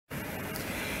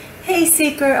Hey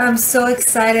Seeker, I'm so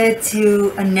excited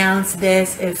to announce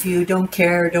this. If you don't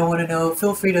care or don't want to know,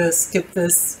 feel free to skip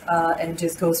this and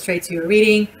just go straight to your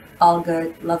reading. All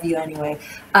good. Love you anyway.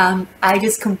 I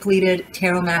just completed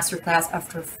Tarot Masterclass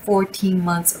after 14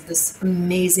 months of this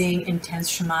amazing, intense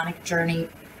shamanic journey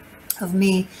of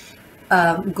me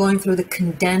going through the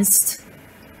condensed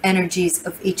energies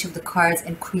of each of the cards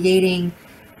and creating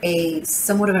a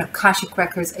somewhat of an Akashic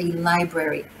Records, a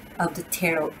library of the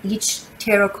tarot. Each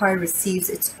tarot card receives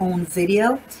its own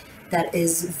video that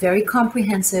is very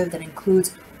comprehensive, that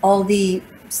includes all the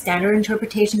standard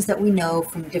interpretations that we know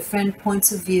from different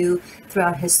points of view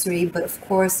throughout history, but of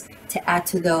course, to add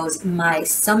to those, my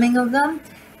summing of them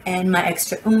and my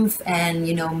extra oomph and,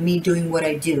 you know, me doing what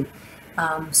I do.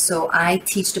 So I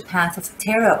teach the path of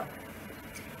tarot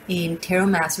in Tarot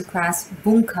Masterclass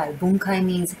Bunkai. Bunkai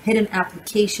means hidden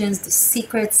applications, the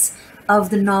secrets of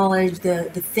the knowledge, the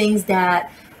things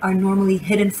that are normally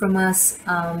hidden from us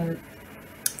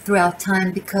throughout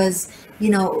time, because, you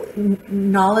know,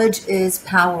 knowledge is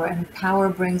power, and power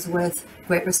brings with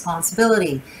great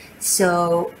responsibility.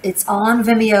 So it's all on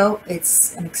Vimeo.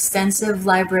 It's an extensive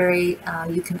library.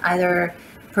 You can either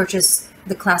purchase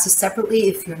the classes separately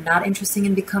if you're not interested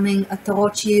in becoming a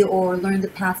Tarocchi or learn the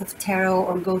path of tarot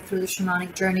or go through the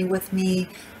shamanic journey with me,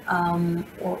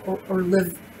 or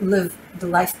live the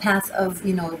life path of,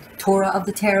 you know, Torah of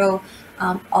the tarot.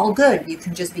 All good. You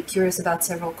can just be curious about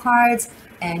several cards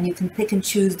and you can pick and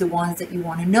choose the ones that you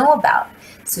want to know about.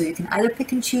 So you can either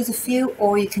pick and choose a few,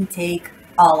 or you can take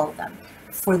all of them.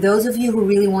 For those of you who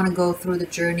really want to go through the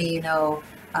journey, you know,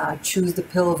 choose the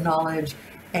pill of knowledge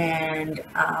and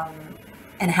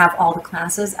have all the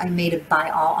classes, I made a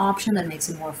buy all option that makes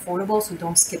it more affordable. So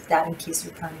don't skip that in case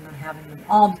you're planning on having them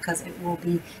all, because it will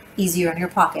be easier in your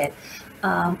pocket.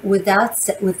 With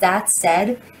that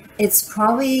said, it's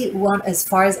probably one, as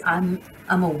far as I'm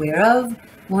aware of,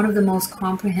 one of the most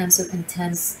comprehensive,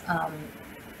 intense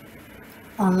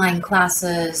online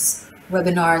classes,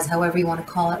 webinars, however you want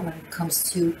to call it, when it comes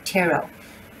to tarot.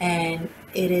 And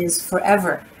it is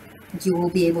forever. You will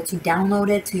be able to download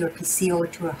it to your PC or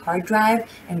to a hard drive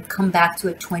and come back to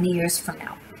it 20 years from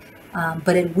now.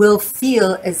 But it will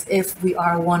feel as if we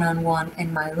are one-on-one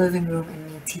in my living room and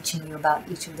me teaching you about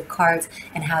each of the cards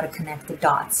and how to connect the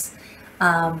dots.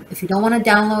 If you don't want to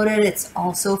download it, it's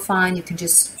also fine. You can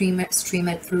just stream it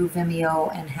through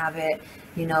Vimeo and have it,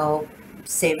 you know,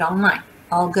 saved online.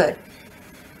 All good.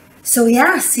 So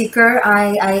yeah, Seeker,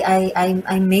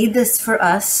 I made this for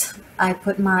us. I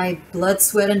put my blood,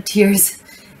 sweat, and tears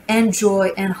and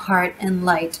joy and heart and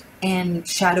light and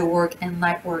shadow work and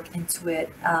light work into it.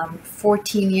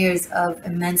 14 years of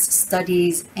immense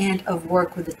studies and of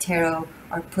work with the tarot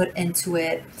are put into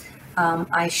it.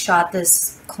 I shot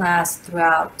this class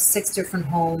throughout 6 different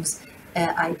homes.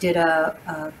 I did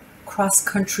a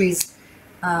cross-country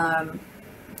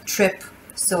trip.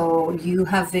 So you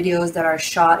have videos that are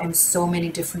shot in so many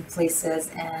different places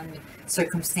and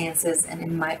circumstances, and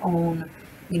in my own,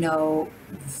 you know,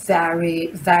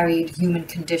 varied human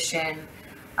condition.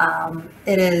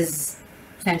 It is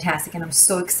fantastic, and I'm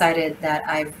so excited that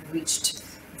I've reached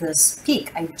this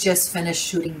peak. I just finished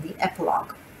shooting the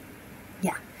epilogue.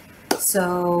 Yeah.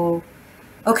 So,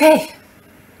 okay,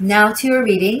 now to your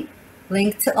reading.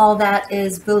 Link to all that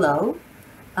is below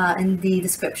in the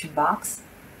description box.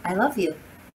 I love you.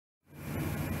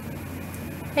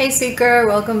 Hey Seeker,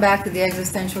 welcome back to the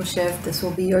Existential Shift. This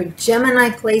will be your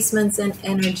Gemini placements and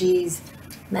energies,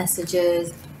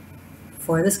 messages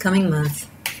for this coming month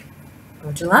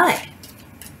of July.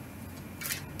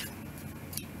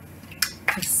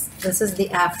 This is the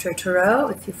After Tarot.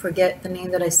 If you forget the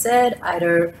name that I said,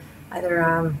 either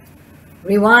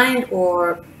rewind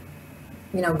or,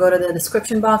 you know, go to the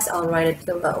description box. I'll write it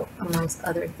below, amongst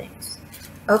other things.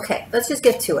 Okay, let's just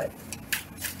get to it.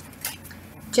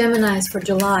 Geminis for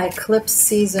July, eclipse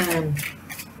season.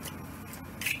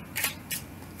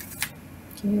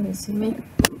 Can you even see me?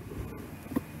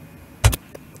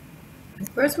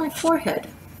 Where's my forehead?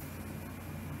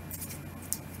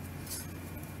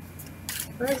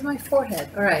 Where's my forehead?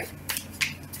 All right,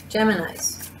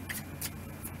 Geminis.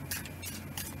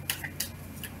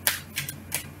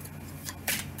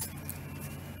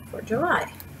 For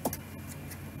July.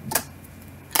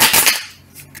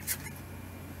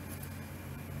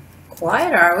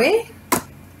 Quiet, are we?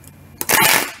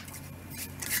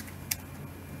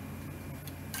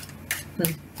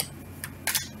 You're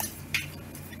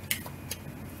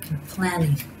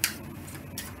planning.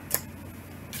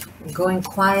 You're going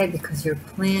quiet because you're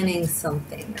planning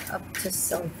something. You're up to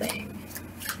something.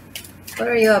 What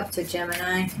are you up to,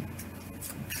 Gemini?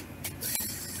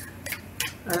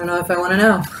 I don't know if I want to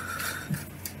know.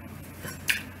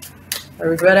 I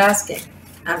regret asking.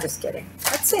 I'm just kidding.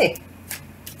 Let's see.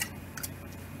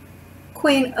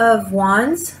 Queen of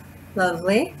Wands.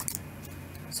 Lovely.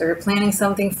 So you're planning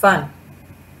something fun.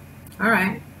 All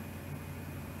right.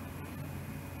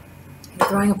 You're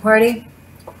throwing a party?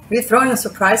 Are you throwing a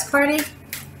surprise party?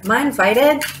 Am I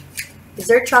invited? Is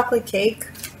there chocolate cake?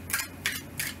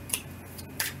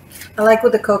 I like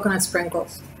with the coconut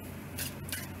sprinkles.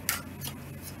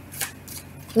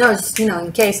 No, just, you know,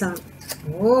 in case I'm...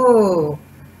 Ooh,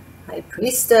 High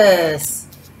Priestess.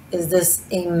 Is this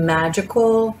a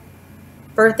magical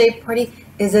birthday party?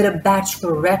 Is it a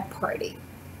bachelorette party?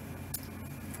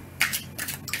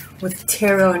 With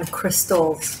tarot and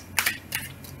crystals.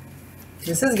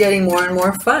 This is getting more and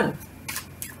more fun.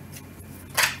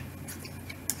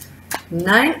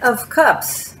 Nine of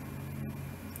Cups.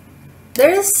 There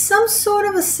is some sort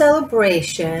of a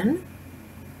celebration,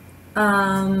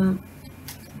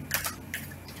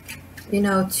 you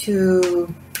know,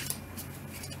 to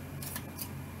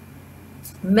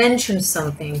mention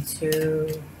something,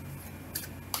 to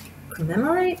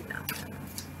commemorate? No.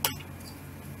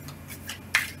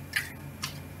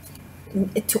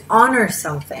 To honor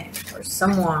something or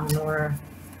someone, or...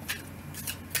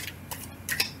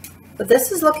 But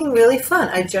this is looking really fun.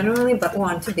 I genuinely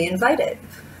want to be invited.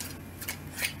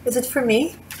 Is it for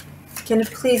me? Can it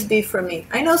please be for me?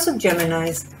 I know some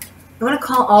Geminis. I want to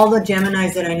call all the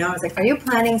Geminis that I know. It's like, are you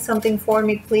planning something for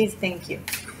me? Please, thank you.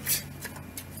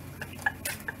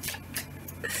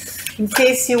 In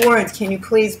case you weren't, can you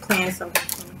please plan something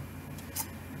for me?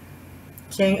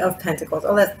 King of Pentacles.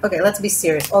 Oh, okay, let's be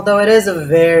serious. Although it is a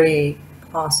very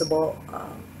possible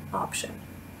option.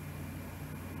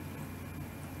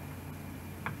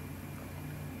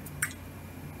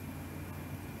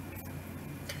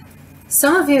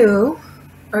 Some of you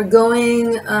are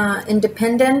going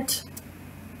independent,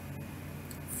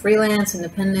 freelance,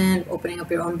 independent, opening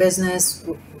up your own business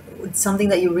with something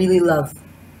that you really love.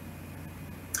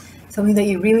 Something that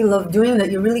you really love doing,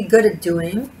 that you're really good at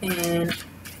doing. And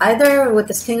either with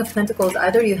this King of Pentacles,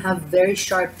 either you have very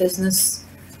sharp business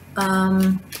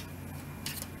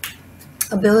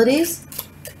abilities,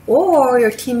 or you're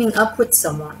teaming up with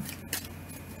someone.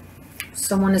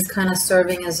 Someone is kind of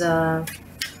serving as a...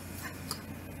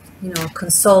 you know,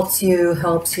 consults you,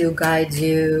 helps you, guides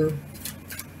you,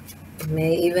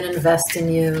 may even invest in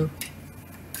you.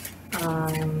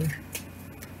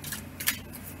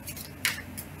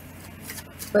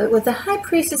 But with the High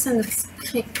Priestess and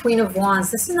the Queen of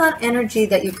Wands, this is not energy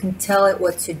that you can tell it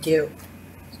what to do.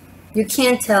 You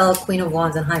can't tell Queen of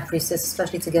Wands and High Priestess,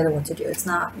 especially together, what to do. It's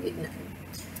not,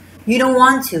 you don't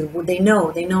want to. They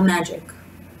know magic.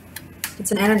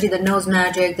 It's an energy that knows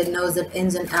magic, that knows the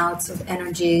ins and outs of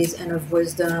energies and of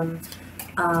wisdom.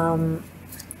 And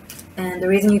the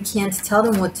reason you can't tell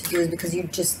them what to do is because you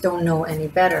just don't know any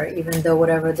better. Even though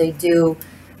whatever they do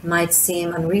might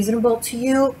seem unreasonable to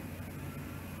you,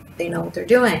 they know what they're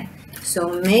doing. So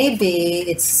maybe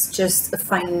it's just a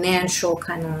financial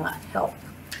kind of help.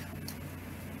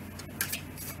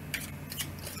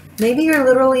 Maybe you're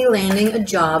literally landing a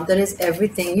job that is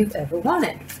everything you've ever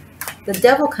wanted. The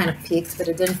Devil kind of peaked, but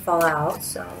it didn't fall out,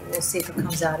 so we'll see if it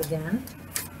comes out again.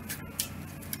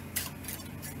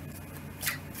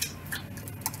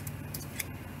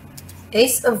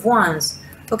 Ace of Wands.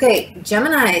 Okay,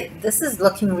 Gemini, this is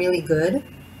looking really good.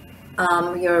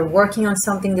 You're working on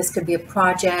something. This could be a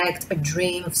project, a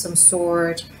dream of some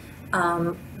sort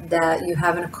that you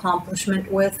have an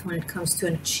accomplishment with when it comes to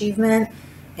an achievement.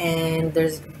 And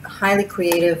there's highly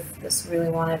creative, this really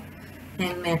wanted,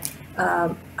 Hangman,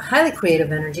 highly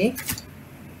creative energy.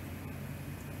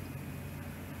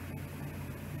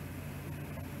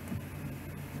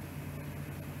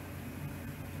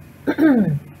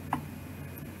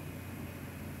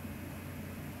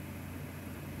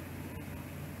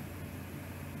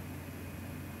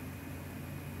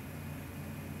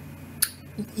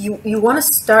 You want to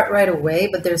start right away,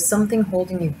 but there's something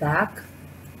holding you back.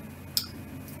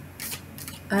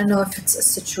 I don't know if it's a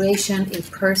situation, a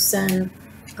person,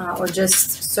 or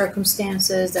just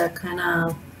circumstances that kind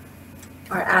of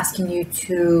are asking you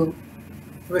to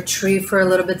retrieve for a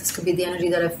little bit. This could be the energy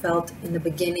that I felt in the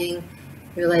beginning.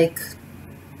 You're like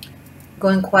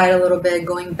going quiet a little bit,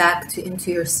 going back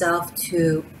into yourself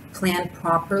to plan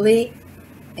properly.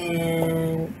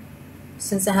 And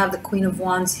since I have the Queen of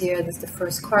Wands here, that's the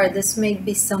first card, this may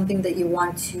be something that you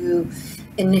want to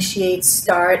initiate,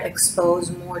 start,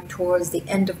 expose more towards the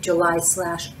end of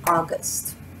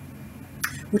July/August,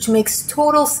 which makes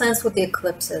total sense with the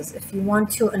eclipses. If you want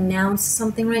to announce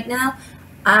something right now,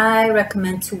 I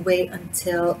recommend to wait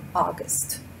until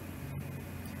August.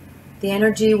 The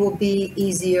energy will be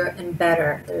easier and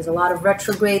better. There's a lot of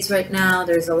retrogrades right now.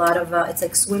 There's a lot of, it's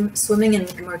like swimming in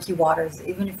murky waters.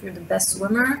 Even if you're the best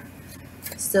swimmer,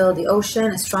 still the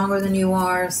ocean is stronger than you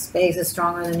are. Space is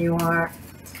stronger than you are.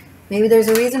 Maybe there's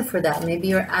a reason for that. Maybe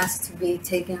you're asked to be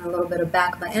taken a little bit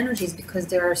aback by energies because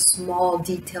there are small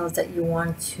details that you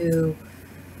want to,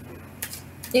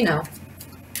 you know,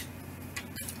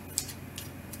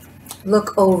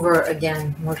 look over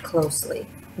again more closely.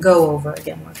 Go over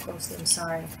again more closely, I'm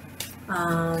sorry.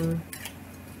 But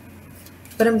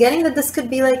I'm getting that this could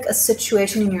be like a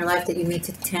situation in your life that you need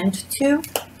to tend to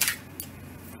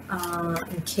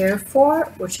and care for,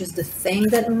 which is the thing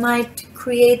that might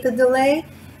create the delay.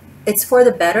 It's for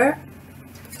the better.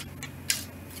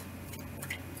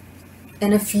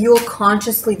 And if you'll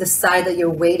consciously decide that you're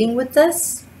waiting with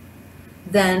this,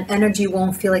 then energy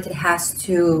won't feel like it has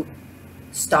to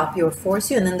stop you or force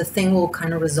you, and then the thing will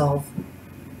kind of resolve.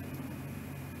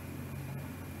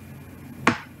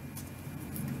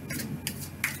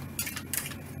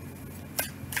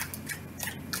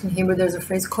 In Hebrew, there's a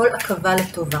phrase, Kol akava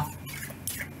letova.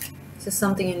 This is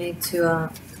something you need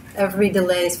to, every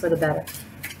delay is for the better.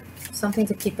 Something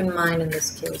to keep in mind in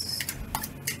this case.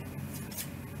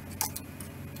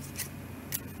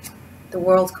 The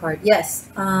World card, yes.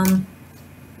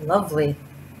 Lovely,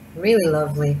 really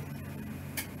lovely.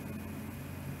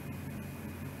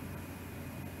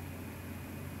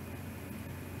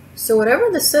 So whatever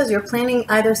this is, you're planning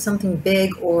either something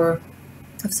big or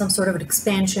of some sort of an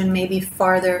expansion, maybe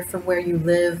farther from where you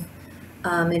live.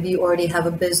 Maybe you already have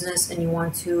a business and you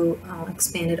want to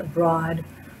expand it abroad,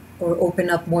 or open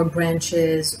up more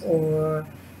branches, or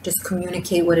just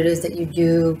communicate what it is that you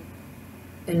do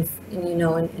in you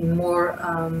know, in more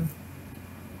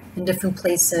in different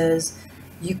places.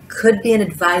 You could be an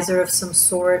advisor of some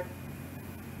sort,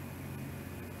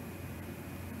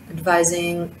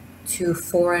 advising to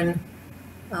foreign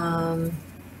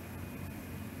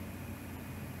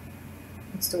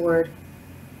what's the word,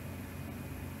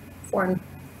 foreign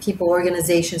people,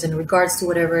 organizations, in regards to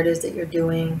whatever it is that you're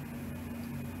doing.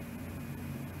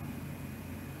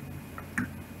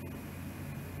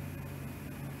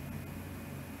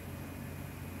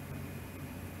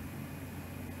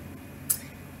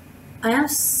 I am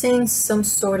seeing some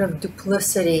sort of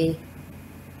duplicity,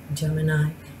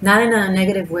 Gemini. Not in a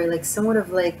negative way, like somewhat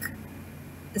of like,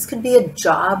 this could be a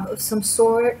job of some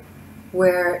sort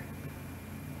where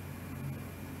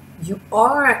you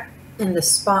are in the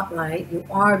spotlight, you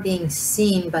are being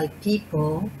seen by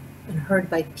people and heard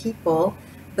by people,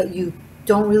 but you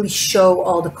don't really show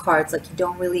all the cards. Like, you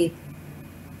don't really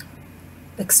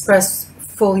express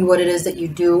fully what it is that you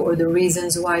do or the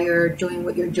reasons why you're doing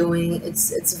what you're doing.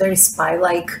 It's very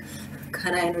spy-like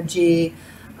kind of energy.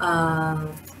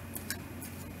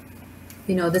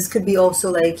 You know, this could be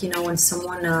also like, you know, when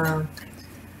someone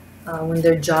when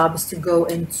their job is to go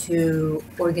into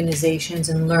organizations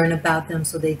and learn about them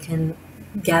so they can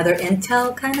gather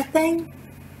intel kind of thing.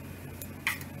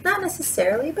 Not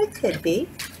necessarily, but could be.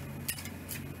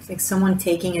 It's like someone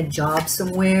taking a job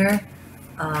somewhere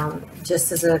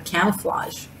just as a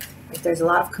camouflage. Like, there's a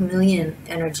lot of chameleon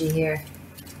energy here.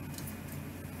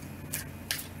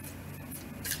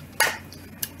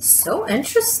 So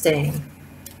interesting.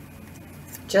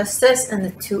 Justice and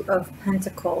the Two of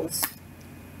Pentacles.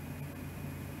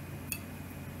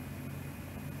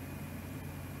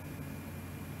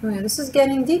 Oh yeah, this is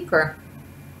getting deeper.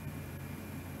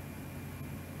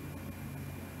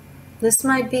 This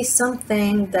might be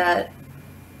something that,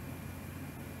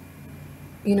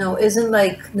 you know, isn't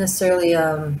like necessarily,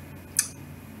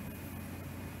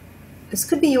 this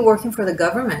could be you working for the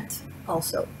government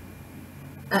also.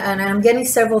 And I'm getting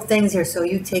several things here, so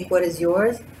you take what is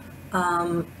yours.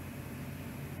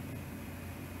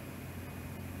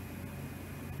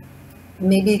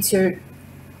 Maybe it's your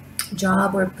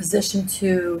job or position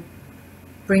to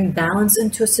bring balance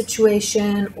into a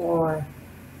situation, or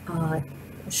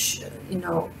you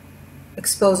know,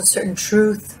 expose a certain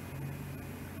truth.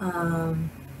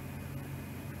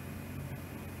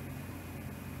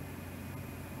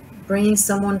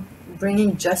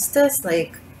 Bringing justice,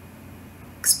 like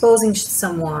exposing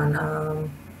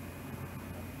someone.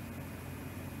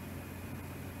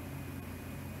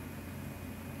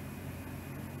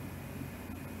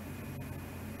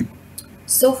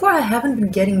 So far, I haven't been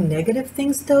getting negative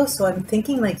things though, so I'm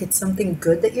thinking like it's something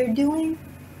good that you're doing,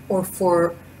 or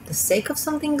for the sake of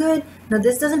something good. Now,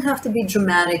 this doesn't have to be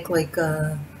dramatic, like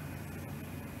a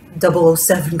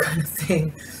 007 kind of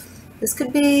thing. This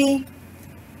could be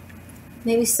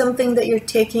maybe something that you're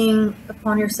taking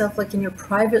upon yourself, like in your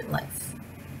private life.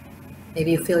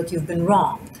 Maybe you feel like you've been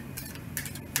wronged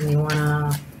and you want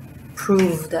to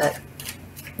prove that,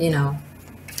 you know,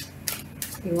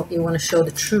 you want to show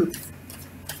the truth.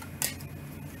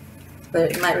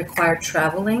 But it might require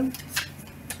traveling.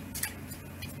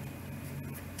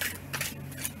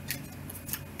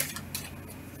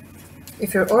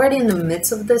 If you're already in the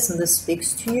midst of this and this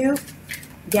speaks to you,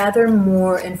 gather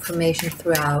more information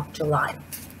throughout July.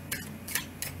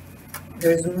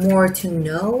 There's more to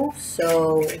know,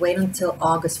 so wait until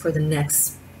August for the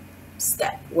next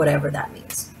step, whatever that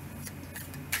means.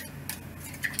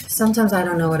 Sometimes I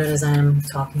don't know what it is I am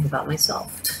talking about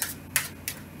myself.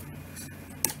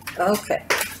 Okay,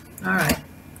 all right,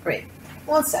 great.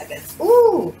 1 second.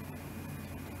 Ooh!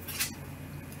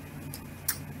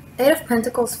 8 of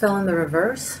Pentacles fell in the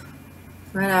reverse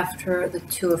right after the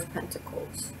 2 of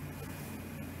Pentacles.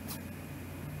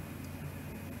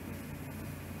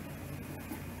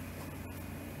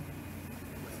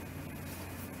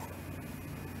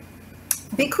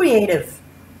 Be creative.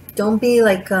 Don't be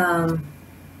like,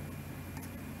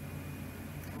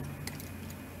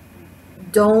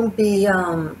 don't be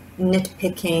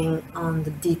nitpicking on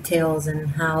the details and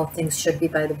how things should be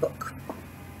by the book.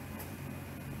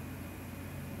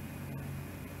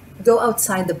 Go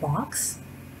outside the box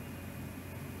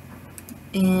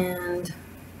and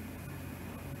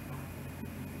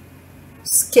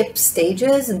skip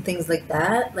stages and things like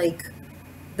that. Like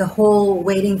the whole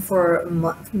waiting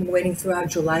throughout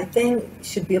July thing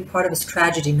should be a part of a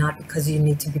strategy, not because you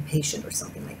need to be patient or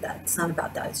something like that. It's not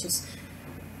about that. It's just,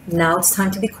 now it's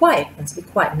time to be quiet. Let's be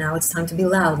quiet. Now it's time to be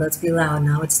loud. Let's be loud.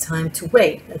 Now it's time to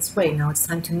wait. Let's wait. Now it's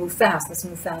time to move fast. Let's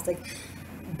move fast. Like,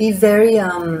 be very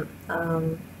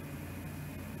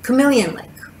chameleon-like.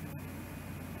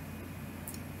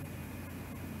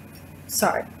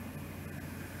 Sorry.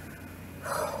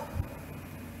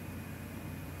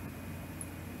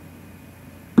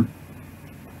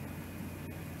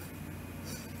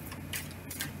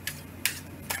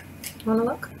 Wanna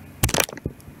look?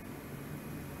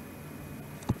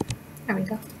 There we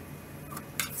go.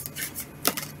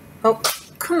 Oh,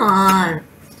 come on.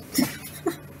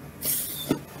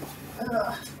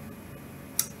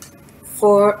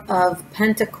 4 of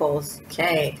Pentacles.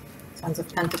 Okay. Sons of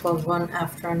Pentacles, one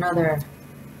after another.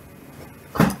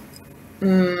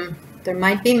 There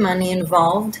might be money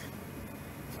involved.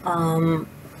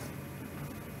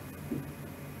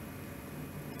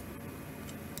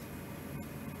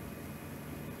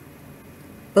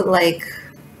 But like,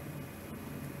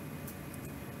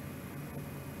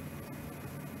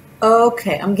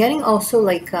 okay, I'm getting also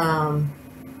like a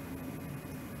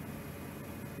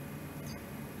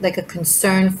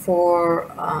concern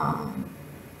for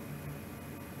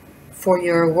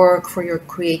your work, for your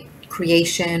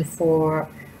creation, for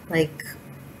like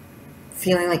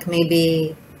feeling like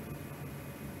maybe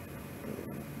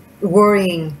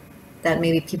worrying that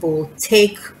maybe people will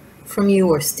take from you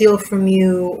or steal from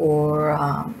you, or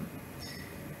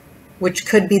which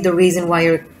could be the reason why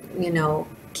you're, you know,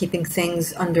 keeping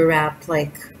things under wrap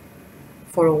like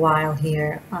for a while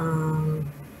here,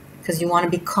 because you want to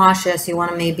be cautious. You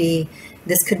want to, maybe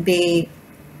this could be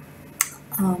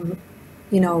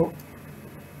you know,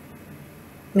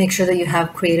 make sure that you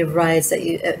have creative rights,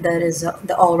 that is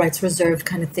the all rights reserved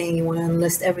kind of thing. You want to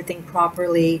enlist everything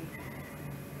properly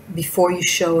before you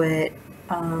show it.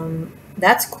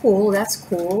 That's cool. That's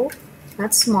cool.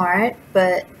 That's smart.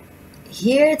 But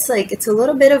here it's like, it's a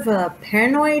little bit of a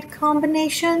paranoid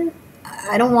combination.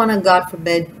 I don't want to, God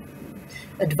forbid,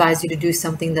 advise you to do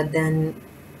something that then,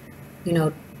 you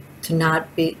know, to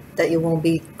not be, that you won't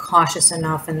be cautious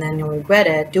enough and then you'll regret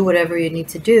it. Do whatever you need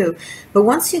to do. But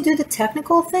once you do the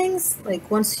technical things,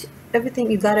 like once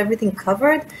you got everything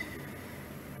covered,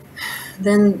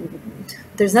 then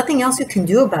there's nothing else you can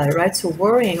do about it, right? So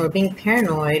worrying or being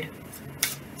paranoid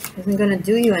isn't going to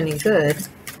do you any good.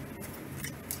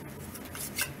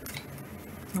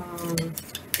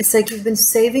 It's like you've been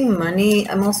saving money.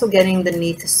 I'm also getting the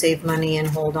need to save money and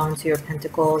hold on to your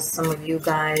pentacles. Some of you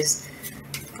guys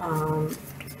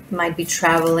might be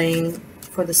traveling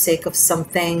for the sake of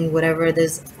something, whatever it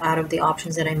is, out of the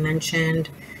options that I mentioned.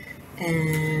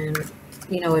 And,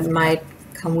 you know, it might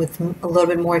come with a little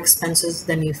bit more expenses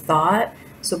than you thought.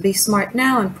 So be smart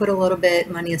now and put a little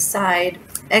bit money aside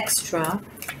extra,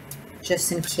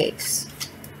 just in case.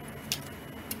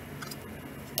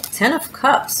 10 of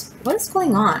Cups. What is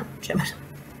going on, Gemini?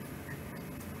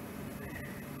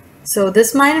 So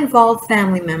this might involve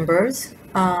family members.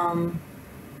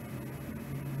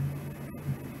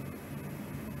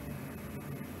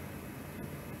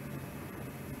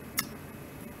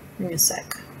 Give me a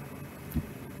sec.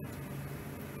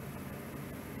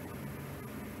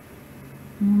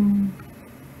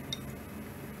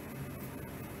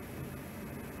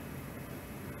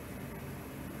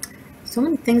 So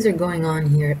many things are going on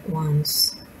here at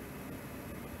once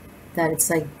that it's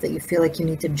like that you feel like you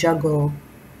need to juggle.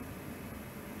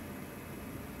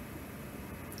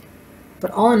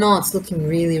 But all in all, it's looking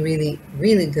really, really,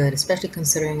 really good, especially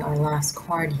considering our last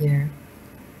card here.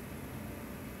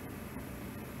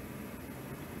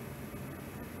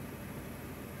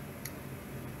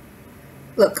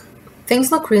 Look,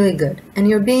 things look really good, and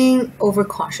you're being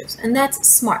overcautious, and that's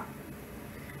smart.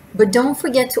 But don't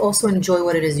forget to also enjoy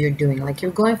what it is you're doing. Like, you're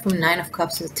going from 9 of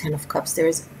Cups to the 10 of Cups.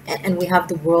 And we have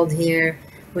the World here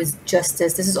with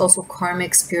justice. This is also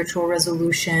karmic, spiritual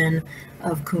resolution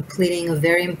of completing a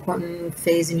very important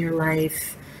phase in your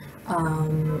life.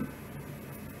 And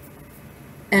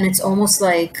it's almost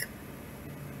like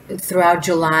throughout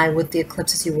July with the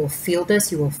eclipses, you will feel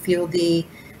this. You will feel the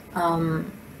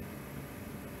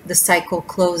cycle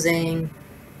closing,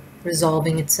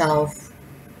 resolving itself.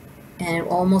 And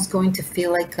almost going to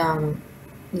feel like,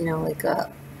 you know, like a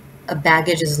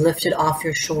baggage is lifted off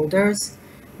your shoulders,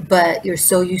 but you're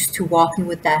so used to walking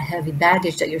with that heavy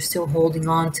baggage that you're still holding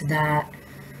on to that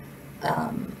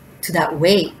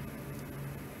weight.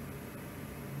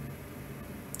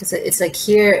 It's like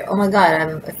here, oh my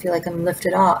God, I feel like I'm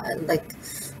lifted off. Like,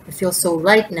 I feel so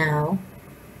light now.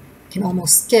 I can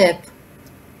almost skip,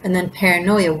 and then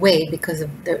paranoia, wait, because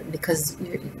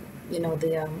you're, you know,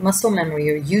 the muscle memory,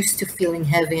 you're used to feeling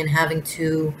heavy and having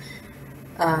to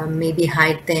maybe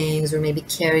hide things or maybe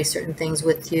carry certain things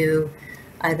with you,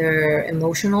 either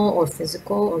emotional or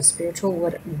physical or spiritual,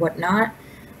 whatnot.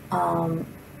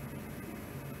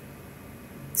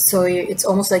 So it's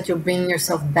almost like you're bringing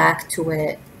yourself back to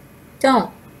it. Don't.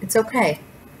 It's okay.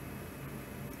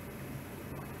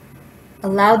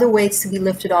 Allow the weights to be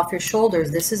lifted off your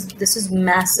shoulders. This is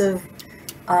massive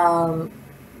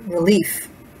relief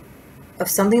of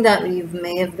something that you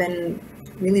may have been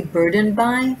really burdened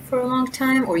by for a long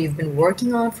time, or you've been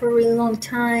working on for a really long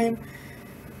time.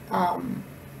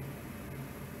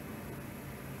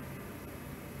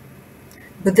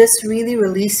 But this really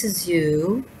releases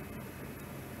you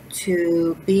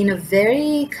to be in a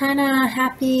very kind of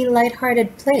happy,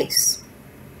 lighthearted place,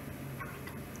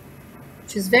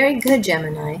 which is very good,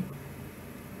 Gemini.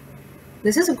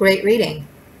 This is a great reading.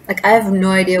 Like, I have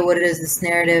no idea what it is, this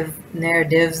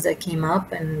narratives that came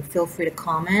up, and feel free to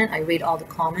comment. I read all the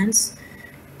comments.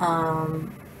 I'd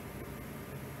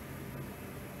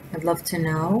love to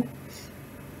know.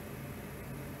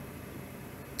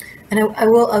 And I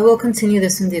will continue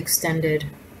this in the extended.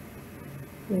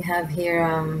 We have here,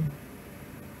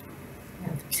 we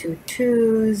have 2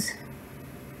 2s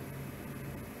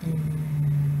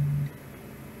and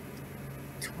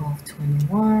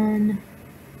 1221.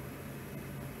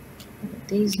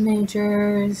 These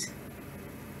majors.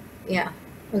 Yeah,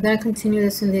 we're going to continue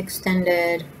this in the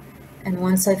extended, and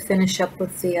once I finish up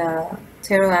with the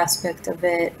tarot aspect of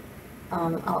it,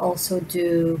 I'll also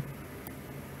do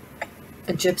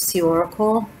a gypsy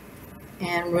oracle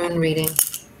and rune reading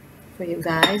for you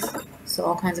guys, so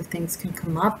all kinds of things can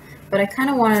come up. But I kind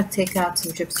of want to take out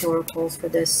some gypsy oracles for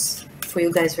this for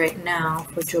you guys right now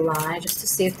for July, just to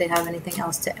see if they have anything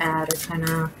else to add, or kind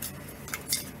of,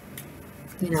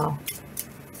 you know,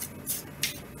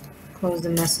 close the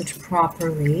message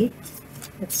properly.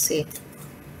 Let's see.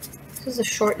 This is a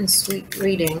short and sweet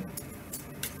reading.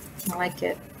 I like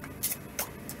it.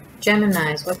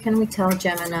 Geminis, what can we tell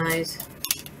Geminis?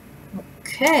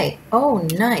 Okay. Oh,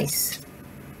 nice.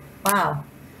 Wow.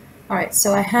 All right,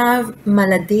 so I have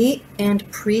Maladi and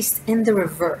Priest in the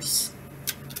reverse.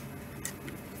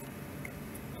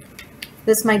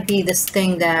 This might be this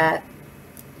thing that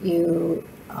you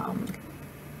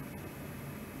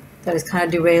that is kind of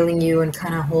derailing you and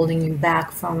kind of holding you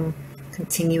back from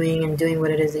continuing and doing what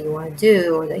it is that you want to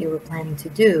do, or that you were planning to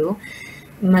do.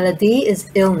 Maladi is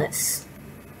illness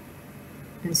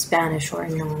in Spanish, or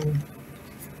in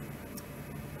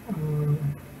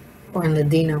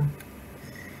Ladino.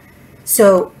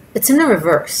 So it's in the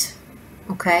reverse,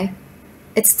 okay?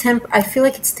 I feel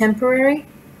like it's temporary.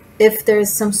 If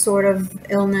there's some sort of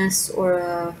illness or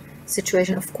a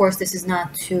situation, of course, this is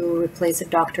not to replace a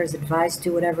doctor's advice.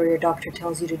 Do whatever your doctor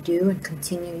tells you to do and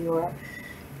continue your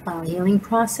healing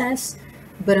process.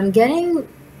 But I'm getting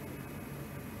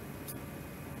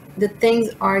that things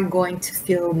are going to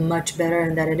feel much better,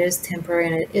 and that it is temporary,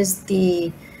 and it is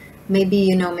maybe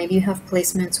you have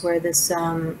placements where this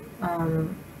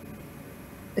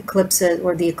eclipses,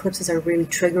 or the eclipses are really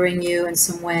triggering you in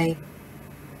some way.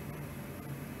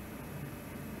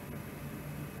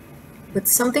 But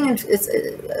something, it's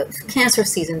Cancer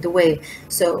season, the wave.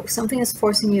 So something is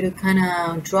forcing you to kind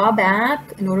of draw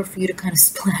back in order for you to kind of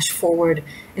splash forward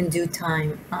in due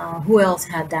time. Who else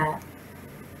had that?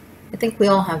 I think we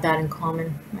all have that in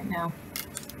common right now.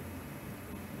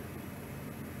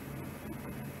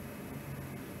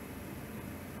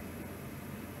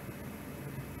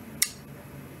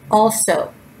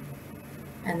 Also,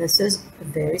 and this is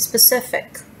very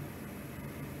specific,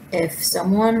 if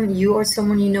someone, you or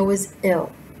someone you know is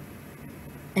ill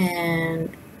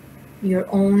and you're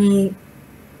only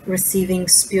receiving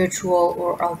spiritual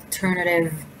or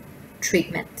alternative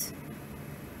treatment,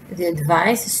 the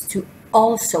advice is to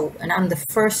also, and I'm the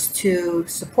first to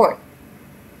support,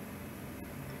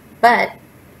 but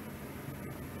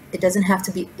it doesn't have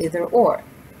to be either or.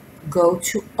 Go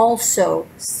to also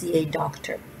see a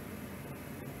doctor.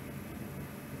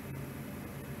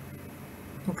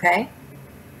 Okay?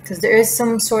 Because there is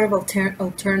some sort of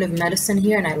alternative medicine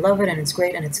here, and I love it, and it's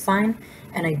great, and it's fine,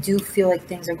 and I do feel like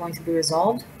things are going to be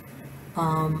resolved.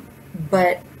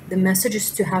 But the message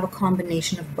is to have a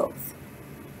combination of both.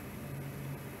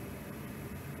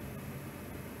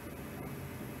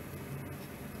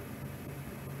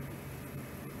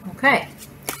 Okay,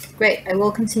 great. I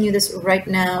will continue this right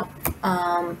now.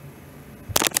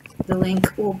 The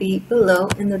link will be below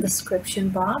in the description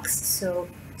box, so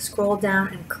scroll down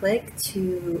and click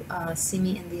to see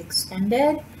me in the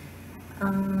extended.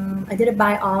 I did a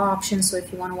buy all option, so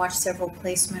if you want to watch several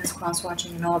placements,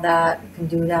 cross-watching and all that, you can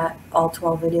do that. All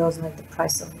 12 videos and like the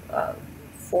price of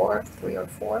 3 or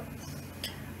 4.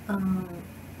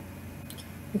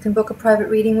 You can book a private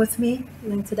reading with me.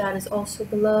 Link to that is also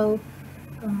below.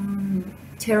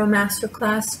 Tarot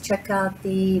Masterclass, check out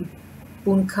the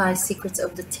Bunkai Secrets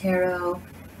of the Tarot,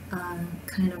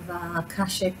 kind of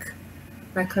Akashic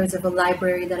records of a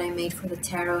library that I made for the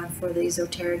tarot and for the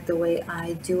esoteric the way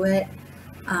I do it.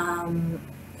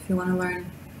 If you want to learn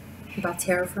about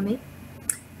tarot from me.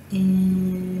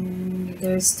 And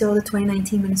there's still the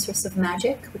 2019 Ministers of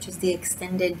Magic, which is the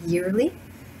extended yearly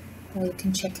that you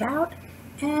can check out.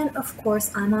 And of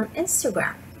course, I'm on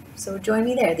Instagram, so join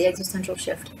me there, the Existential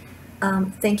Shift.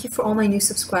 Thank you for all my new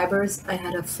subscribers. I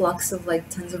had a flux of like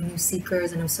tons of new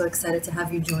seekers, and I'm so excited to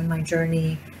have you join my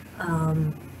journey.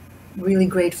 Really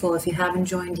grateful. If you haven't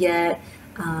joined yet,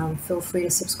 feel free to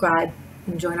subscribe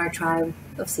and join our tribe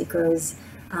of seekers.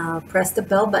 Press the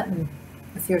bell button.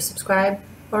 If you're subscribed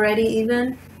already,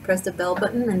 even press the bell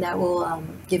button, and that will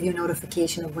give you a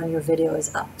notification of when your video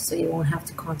is up, so you won't have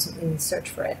to constantly search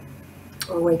for it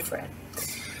or wait for it.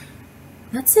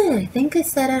 That's it. I think I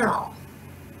said it all.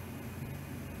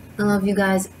 I love you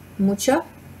guys mucho,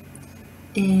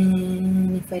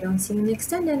 and if I don't see you in the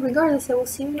extended, regardless, I will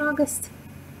see you in August.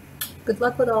 Good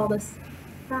luck with all this.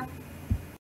 Bye.